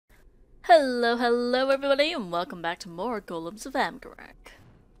Hello everybody, and welcome back to more Golems of Amgarrak.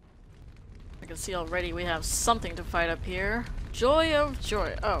 I can see already we have something to fight up here. Joy of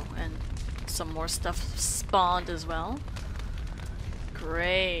joy. Oh, and some more stuff spawned as well.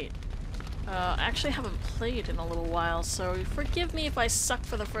 Great. I actually haven't played in a little while, so forgive me if I suck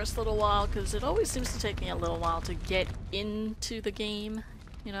for the first little while, because it always seems to take me a little while to get into the game,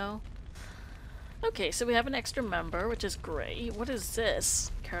 you know? Okay, so we have an extra member, which is great. What is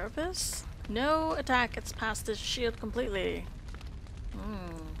this? Carapace? No attack gets past this shield completely.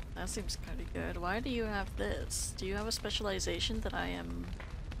 That seems pretty good. Why do you have this? Do you have a specialization that I am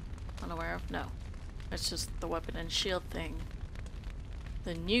unaware of? No. It's just the weapon and shield thing.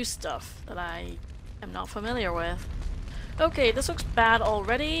 The new stuff that I am not familiar with. Okay, this looks bad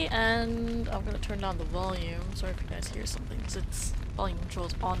already, and I'm gonna turn down the volume. Sorry if you guys hear something, because it's volume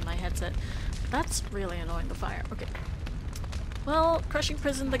controls on my headset. That's really annoying, the fire. Okay. Well, crushing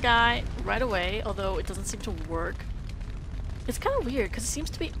prison the guy right away, although it doesn't seem to work. It's kind of weird, because it seems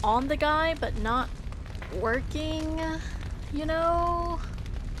to be on the guy, but not working, you know?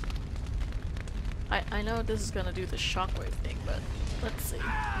 I know this is gonna do the shockwave thing, but let's see.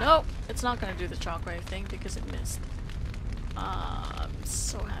 Nope, it's not gonna do the shockwave thing because it missed. I'm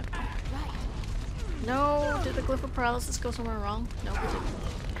so happy. No, did the glyph of paralysis go somewhere wrong? Nope, it didn't.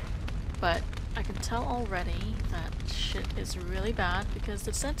 But I can tell already that shit is really bad because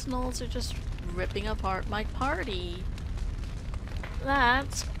the sentinels are just ripping apart my party.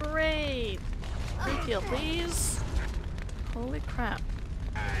 That's great! Refill, please! Holy crap.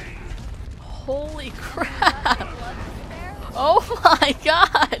 Holy crap! Oh my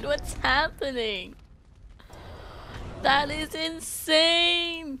god! What's happening? That is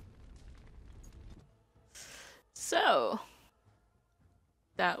insane! So,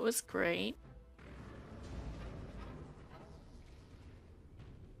 that was great.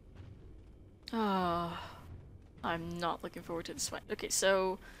 Oh, I'm not looking forward to this fight. Okay,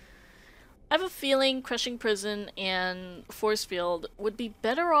 so I have a feeling Crushing Prison and Force Field would be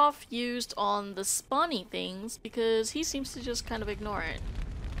better off used on the spawny things because he seems to just kind of ignore it.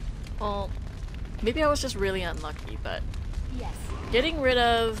 Well, maybe I was just really unlucky, but yes. Getting rid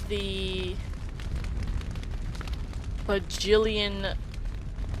of the bajillion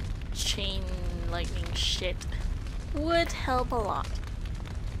chain lightning shit would help a lot.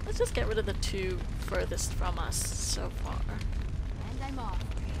 Let's just get rid of the two furthest from us so far. And I'm off.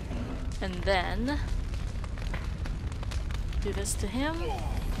 And then do this to him.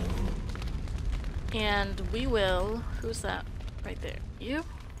 And we will... Who's that? Right there. You?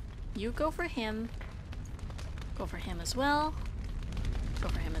 You go for him. Go for him as well. Go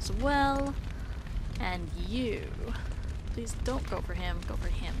for him as well. And you. Please don't go for him. Go for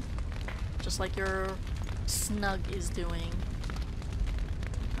him. Just like your snug is doing.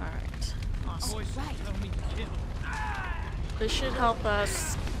 Alright. Awesome. Right. This should help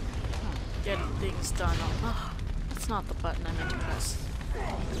us get things done. Oh, that's not the button I meant to press.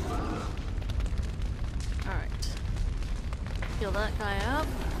 Alright. Heal that guy up.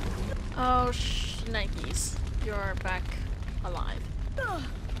 Oh, shnikes. You're back alive.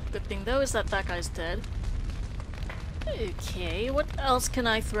 Good thing though is that that guy's dead. Okay, what else can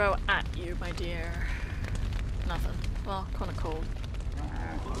I throw at you, my dear? Nothing. Well, kinda cold.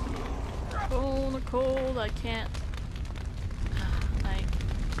 Kinda cold, I can't...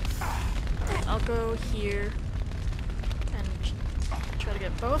 I'll go here and try to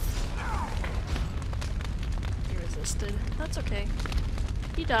get both. He resisted. That's okay.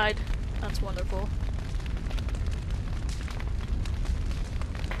 He died. That's wonderful.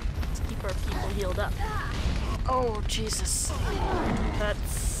 Let's keep our people healed up. Oh, Jesus.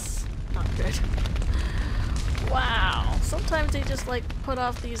 That's not good. Wow. Sometimes they just like put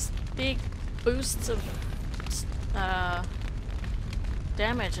off these big boosts of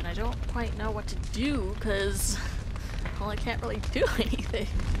damage and I don't quite know what to do because, well, I can't really do anything.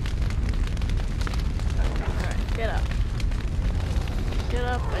 Alright, get up. Get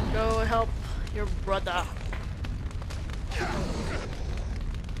up and go help your brother.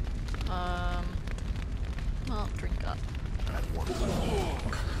 Well, drink up.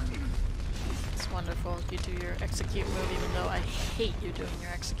 It's wonderful. You do your execute move even though I hate you doing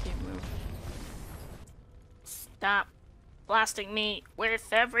your execute move. Stop blasting me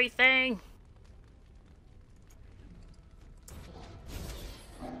with everything!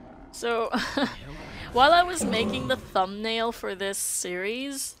 So, while I was making the thumbnail for this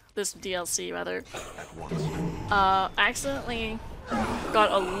series, this DLC rather, I accidentally got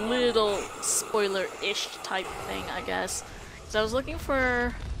a little spoiler-ish type thing, I guess. So I was looking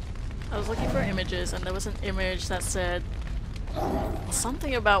for images, and there was an image that said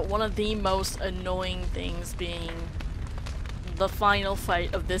Something about one of the most annoying things being the final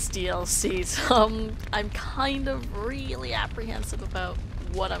fight of this DLC, so I'm kind of really apprehensive about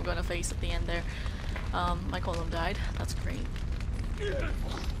what I'm going to face at the end there. My golem died. That's great.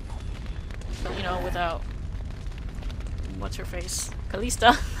 But you know, without... what's her face?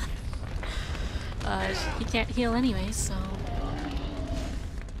 Calista. He can't heal anyway, so...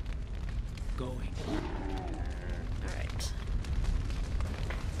 Going. Alright.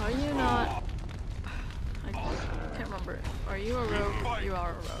 Are you not... I can't remember. Are you a rogue? You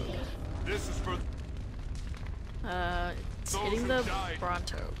are a rogue. This is for It's hitting the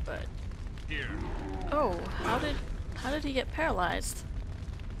Bronto, but... here. Oh, how did he get paralyzed?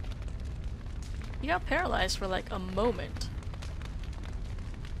 He got paralyzed for like a moment.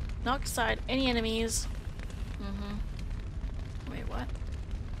 Knock aside any enemies. Wait, what?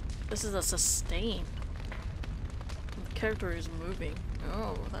 This is a sustain. The character is moving.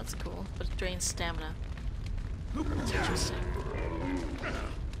 Oh, that's cool. But it drains stamina. That's interesting.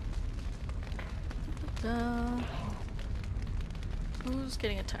 Who's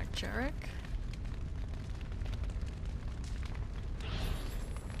getting attacked? Jarek?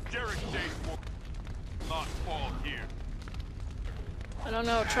 Jarek Dane will not fall here. I don't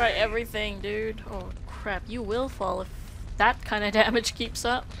know, try everything, dude. Oh crap, you will fall if that kind of damage keeps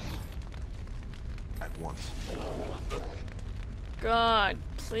up. At once. God,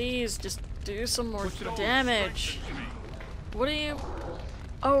 please just do some more damage. What are you...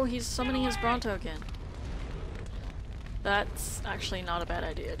 Oh, he's summoning his Bronto again. That's actually not a bad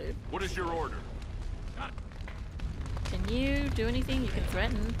idea, dude. What is your order? Can you do anything? You can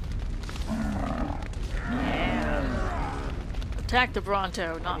threaten. Yeah. Attack the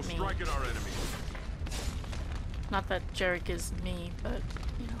Bronto, not me. Strike at our enemy. Not that Jarek is me, but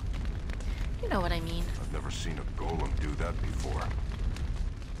you know what I mean. I've never seen a golem do that before.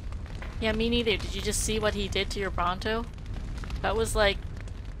 Yeah, me neither. Did you just see what he did to your Bronto? That was like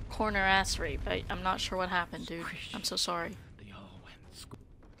corner ass rape. I'm not sure what happened, dude. I'm so sorry. They all went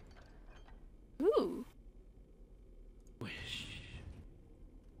Ooh. squish.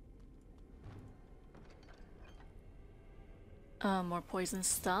 More poison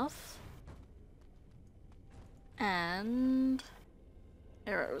stuff. And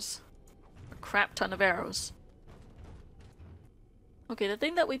arrows. A crap ton of arrows. Okay, the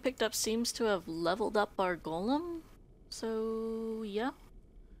thing that we picked up seems to have leveled up our golem. So, yeah.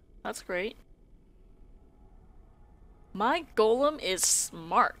 That's great. My golem is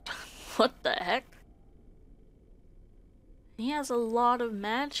smart. What the heck? He has a lot of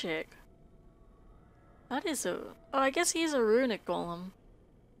magic. That is a... Oh, I guess he's a runic golem.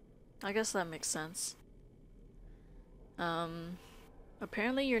 I guess that makes sense.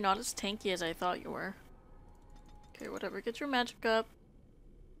 Apparently you're not as tanky as I thought you were. Okay, whatever. Get your magic up.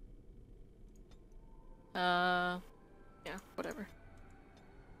 Yeah, whatever.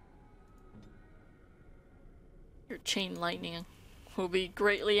 Your chain lightning will be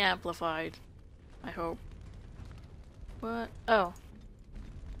greatly amplified. I hope. What? Oh.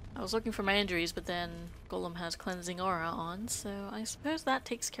 I was looking for my injuries, but then Golem has cleansing aura on, so I suppose that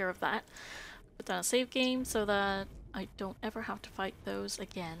takes care of that. Put down a save game so that I don't ever have to fight those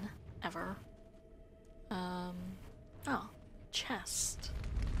again. Ever. Oh. Chest.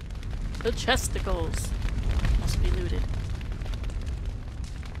 The chesticles must be looted.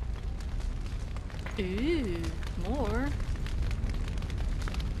 Ooh, more.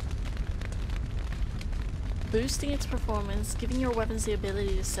 Boosting its performance, giving your weapons the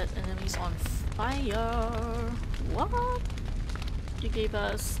ability to set enemies on fire. What? You gave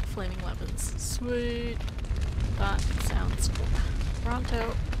us flaming weapons. Sweet. That sounds cool.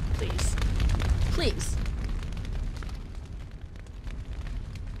 Bronto, please. Please.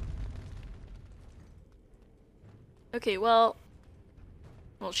 Okay, well,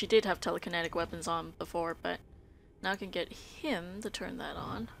 she did have telekinetic weapons on before, but now I can get him to turn that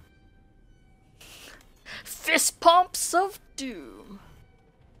on. Fist pumps of doom.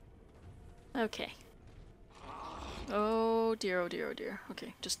 Okay. Oh dear, oh dear, oh dear.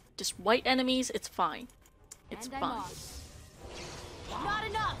 Okay, just white enemies, it's fine. It's And I'm fine. off. Not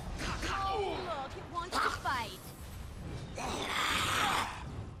enough! Oh, look, it wants to fight.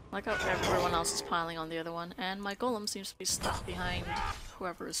 Like how everyone else is piling on the other one, and my golem seems to be stuck behind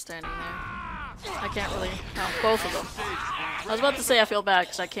whoever is standing there. I can't really count both of them. I was about to say I feel bad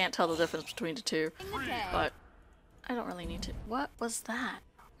because I can't tell the difference between the two, but I don't really need to. What was that?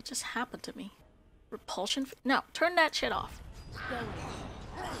 What just happened to me? Repulsion? No, turn that shit off.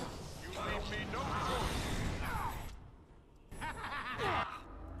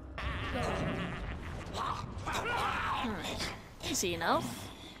 Alright. easy enough.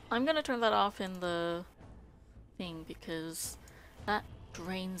 I'm gonna turn that off in the thing because that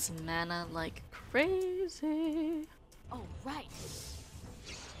drains mana like crazy. Oh, right.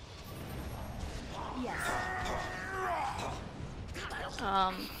 Yes.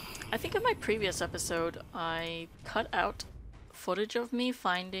 I think in my previous episode I cut out footage of me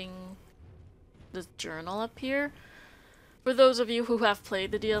finding this journal up here. For those of you who have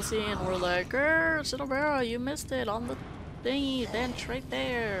played the DLC and were like, "Grr, Sinovera, you missed it on the thingy, bench right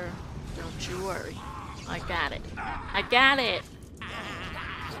there." Don't you worry. I got it. I got it!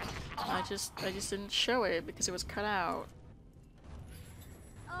 I just didn't show it because it was cut out.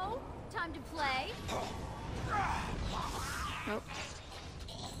 Oh, time to play. Nope.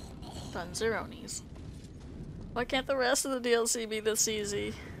 Done zeronies. Why can't the rest of the DLC be this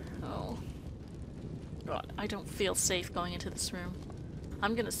easy? Oh. God, I don't feel safe going into this room.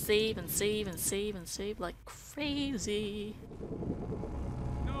 I'm gonna save and save and save and save like crazy.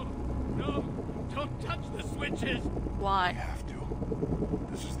 No, no, don't touch the switches. We Why? have to.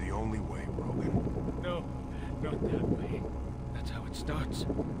 This is the only way, Rogan. No, not that way. That's how it starts.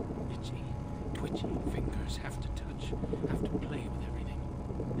 Itchy, twitchy fingers have to touch, have to play with everything.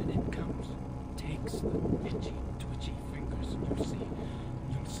 And it comes, takes the itchy, twitchy fingers.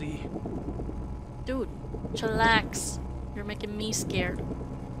 You'll see. Dude, chillax. You're making me scared.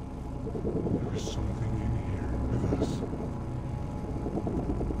 There's something in here with us.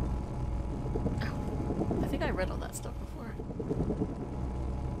 I think I read all that stuff before.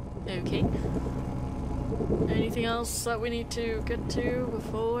 Okay. Anything else that we need to get to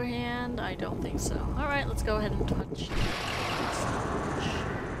beforehand? I don't think so. Alright, let's go ahead and touch.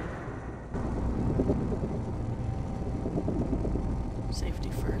 Safety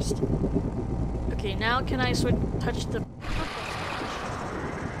first. Okay, now can I touch the purple?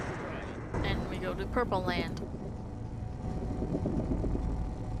 And we go to Purple Land.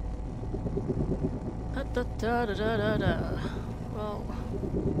 Da, da, da, da, da, da. Well,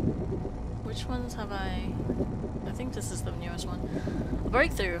 which ones have I think this is the newest one. A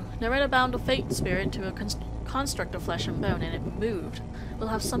breakthrough. Naretta bound a fate spirit to a construct of flesh and bone, and it moved. We'll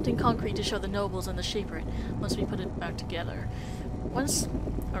have something concrete to show the nobles and the shaper it once we put it back together.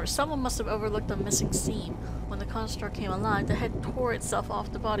 Someone must have overlooked the missing seam. When the construct came alive, the head tore itself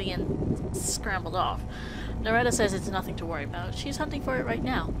off the body and scrambled off. Naretta says it's nothing to worry about. She's hunting for it right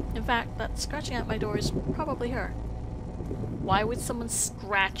now. In fact, that scratching at my door is probably her. Why would someone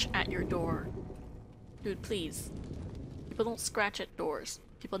scratch at your door? Dude, please. People don't scratch at doors.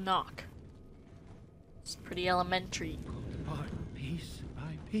 People knock. It's pretty elementary. Apart, piece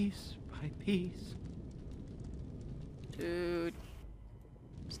by piece by piece. Dude.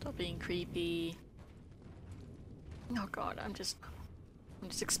 Stop being creepy. Oh god, I'm just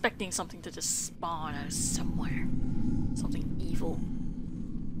expecting something to just spawn out of somewhere. Something evil.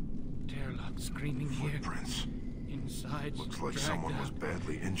 Terlock screaming here. Footprints. Inside. Looks like dragged someone was out,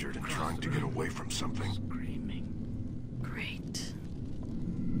 badly injured and across trying the to get room, away from something. Screaming. Great.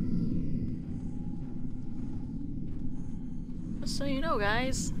 Just so you know,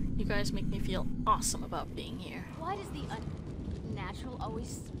 guys, you guys make me feel awesome about being here. Why does the unnatural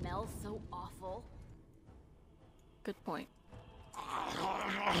always smell so awful? Good point.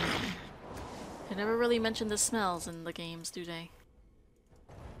 They never really mention the smells in the games, do they?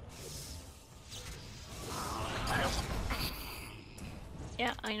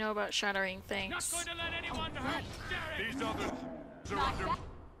 Yeah, I know about shattering Not things. going to let anyone hurt Derek! These others are Not under that.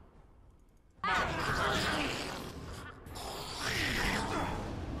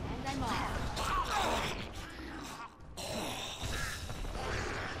 And I'm off.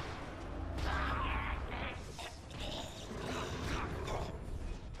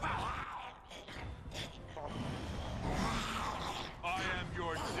 I am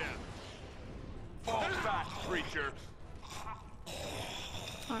your death. Fall back, creature.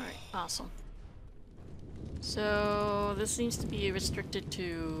 Alright, awesome. So, this seems to be restricted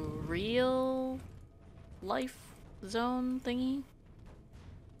to real life zone thingy.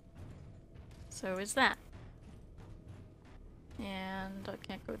 So is that. And I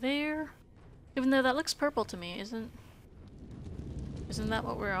can't go there. Even though that looks purple to me, isn't that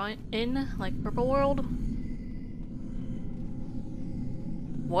what we're in? Like Purple World?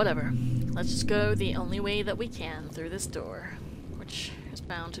 Whatever. Let's just go the only way that we can through this door. Which is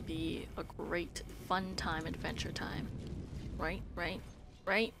bound to be a great fun time, adventure time. Right?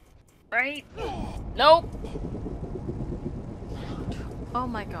 Nope! Oh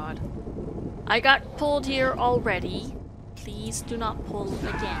my god. I got pulled here already. Please do not pull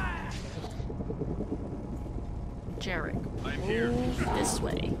again. Jarek, I'm here. move this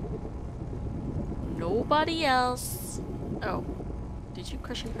way. Nobody else. Oh, Did you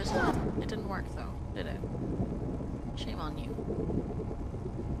crush in prison? It didn't work though, did it? Shame on you.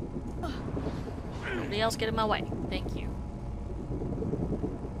 Nobody else get in my way. Thank you.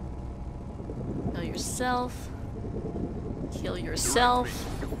 Kill yourself. Kill yourself.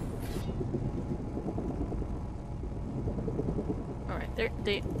 Alright,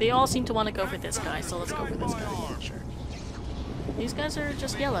 they all seem to want to go for this guy, so let's go for this guy. Sure. These guys are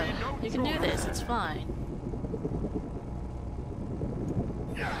just yellow. You can do this, it's fine.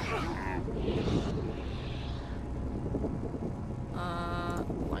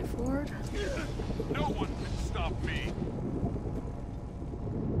 Life Ward? No one can stop me.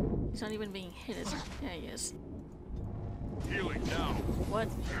 He's not even being hit, is he? Yeah, he is. Healing now. What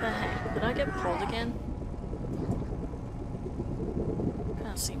the heck? Did I get pulled again?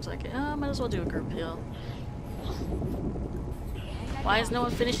 Kinda seems like it. Might as well do a group heal. Why is no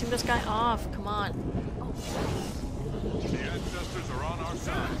one finishing this guy off? Come on. The ancestors are on our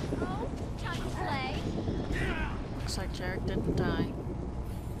side. Oh, time to play. Looks like Jarek didn't die.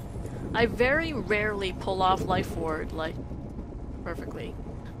 I very rarely pull off Life Ward, like, perfectly.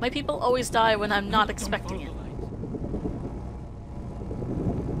 My people always die when I'm not expecting it.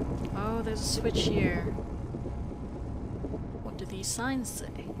 Oh, there's a switch here. What do these signs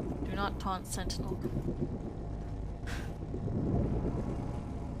say? Do not taunt Sentinel.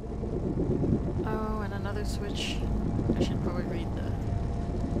 Oh, and another switch. I should probably read the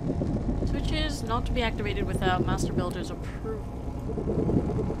switches not to be activated without Master Builder's approval.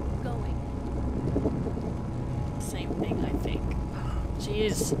 Going. Same thing, I think.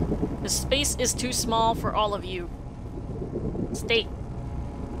 Jeez. The space is too small for all of you. Stay.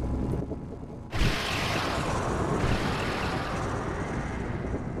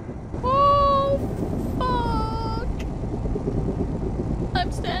 Oh, fuck!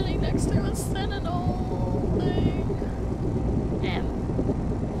 I'm standing next to a Sentinel thing.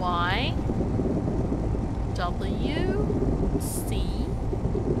 M. Y. W. C.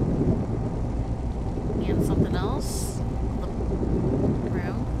 And something else.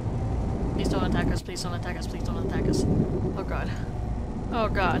 Ground. Please don't attack us, please don't attack us, please don't attack us. Oh god. Oh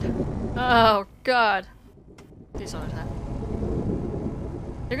god. Oh god. Please don't attack.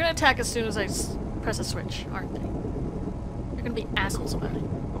 They're gonna attack as soon as I press a switch, aren't they? They're gonna be assholes about it.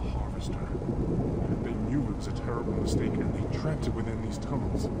 The Harvester. They knew it was a terrible mistake and they trapped it within these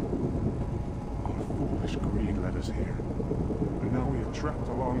tunnels. Our foolish greed led us here. And now we are trapped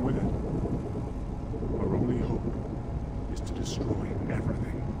along with it. Our only hope is to destroy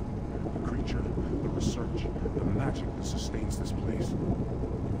everything. The creature, the research, the magic that sustains this place.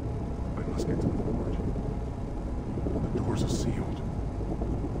 I must get to the forge. The doors are sealed.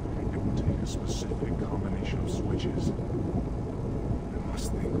 It will take a specific combination of switches. I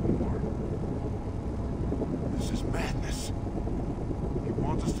must think more. This is madness. You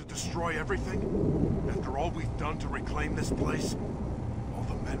want us to destroy everything? After all we've done to reclaim this place? All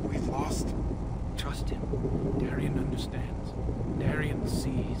the men we've lost? Trust him. Darian understands. Darian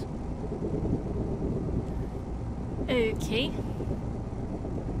sees. Okay.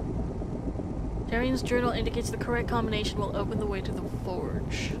 Darian's journal indicates the correct combination will open the way to the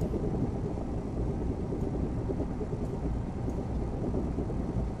forge.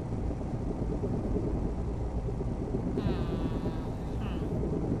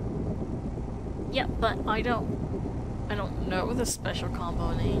 Yeah, but I don't know the special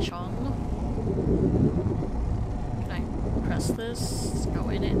combination. Can I press this? Go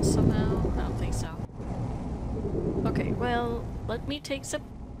in it somehow? I don't think so. Okay, well, let me take some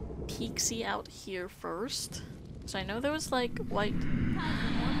peeksy out here first. So I know there was like white.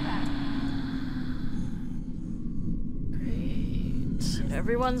 Great.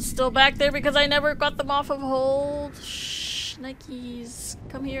 Everyone's still back there because I never got them off of hold. Shh, Nikes.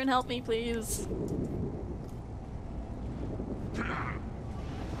 Come here and help me, please.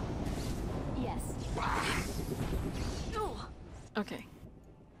 Yes. Okay.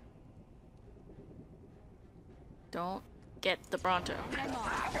 Don't get the Bronto.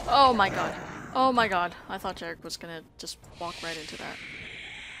 Oh my god. Oh my god. I thought Jarek was gonna just walk right into that.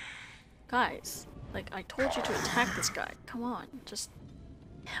 Guys, like, I told you to attack this guy. Come on, just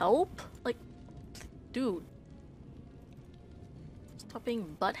help? Like, dude. Stop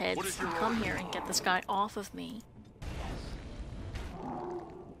being buttheads and come here and get this guy off of me.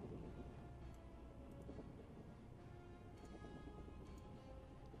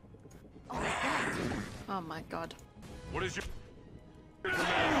 Oh my god. What is your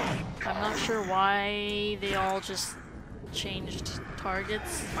I'm not sure why they all just changed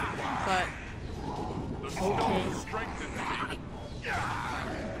targets, but okay. strengthened?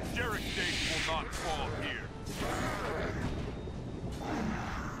 Jarek Date will not fall here.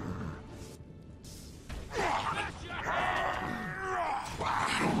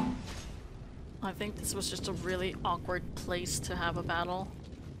 think this was just a really awkward place to have a battle.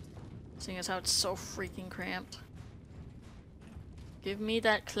 Seeing as how it's so freaking cramped. Give me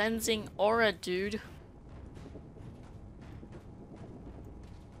that cleansing aura, dude.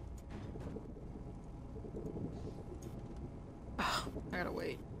 Ugh, I gotta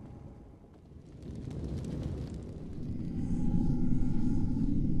wait.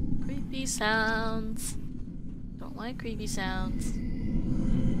 Creepy sounds. Don't like creepy sounds.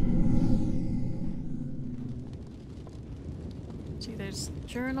 See, there's a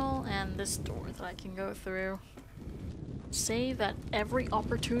journal and this door that I can go through. Save at every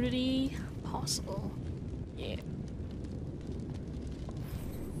opportunity possible. Yeah.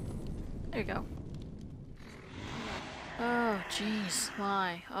 There you go. Oh, jeez.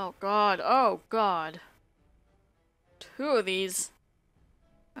 Why? Oh, God. Oh, God. 2 of these.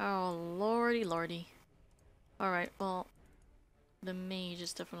 Oh, lordy, lordy. Alright, well, the mage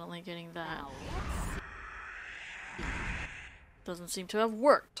is definitely getting that. Doesn't seem to have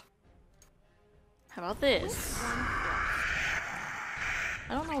worked. How about this?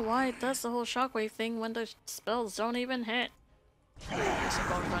 I don't know why it does the whole shockwave thing when the spells don't even hit. Please don't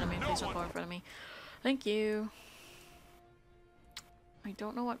go in front of me, please don't go in front of me. Thank you. I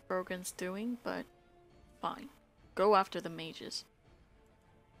don't know what Brogan's doing, but fine. Go after the mages.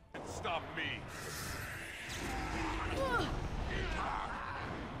 Stop me.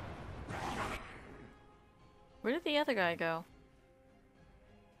 Where did the other guy go?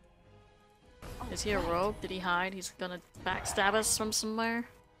 Is he a rogue? Did he hide? He's gonna backstab us from somewhere?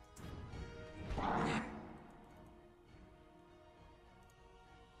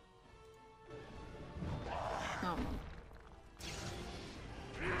 Oh.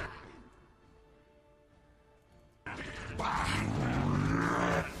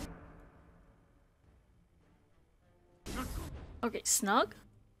 Okay, Snug?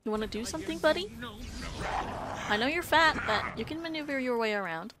 You wanna do something, buddy? I know you're fat, but you can maneuver your way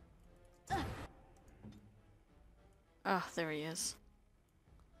around. Ah, there he is.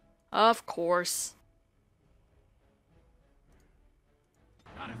 Of course.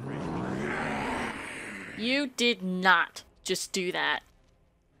 You did not just do that.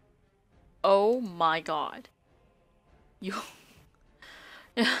 Oh my god. You...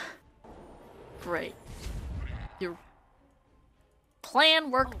 Great. Your plan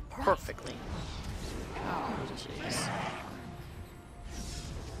worked perfectly. Oh, jeez.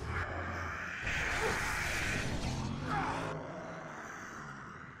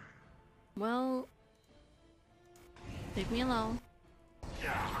 Well, leave me alone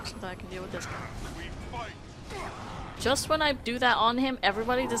so that I can deal with this guy. Just when I do that on him,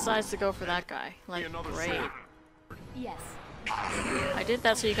 everybody decides to go for that guy. Like, great. Yes. I did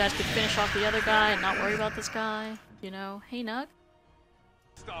that so you guys could finish off the other guy and not worry about this guy. You know, hey Nug?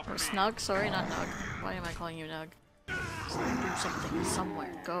 Or Snug, sorry, not Nug. Why am I calling you Nug? So do something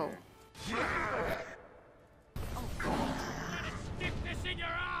somewhere, go.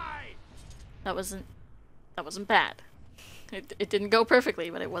 That wasn't bad. It didn't go perfectly,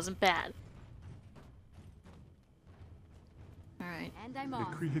 but it wasn't bad. Alright. And I'm They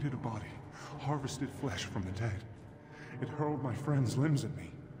off. created a body, harvested flesh from the dead. It hurled my friend's limbs at me.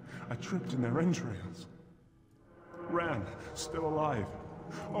 I tripped in their entrails. Ran, still alive.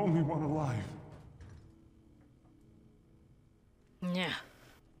 Only one alive. Yeah.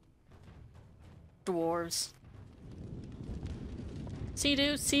 Dwarves. See,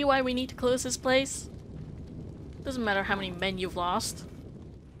 dude? See why we need to close this place? Doesn't matter how many men you've lost.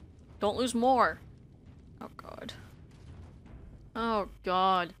 Don't lose more. Oh god. Oh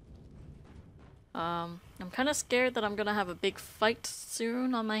god. I'm kind of scared that I'm gonna have a big fight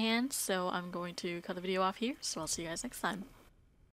soon on my hands, so I'm going to cut the video off here, so I'll see you guys next time.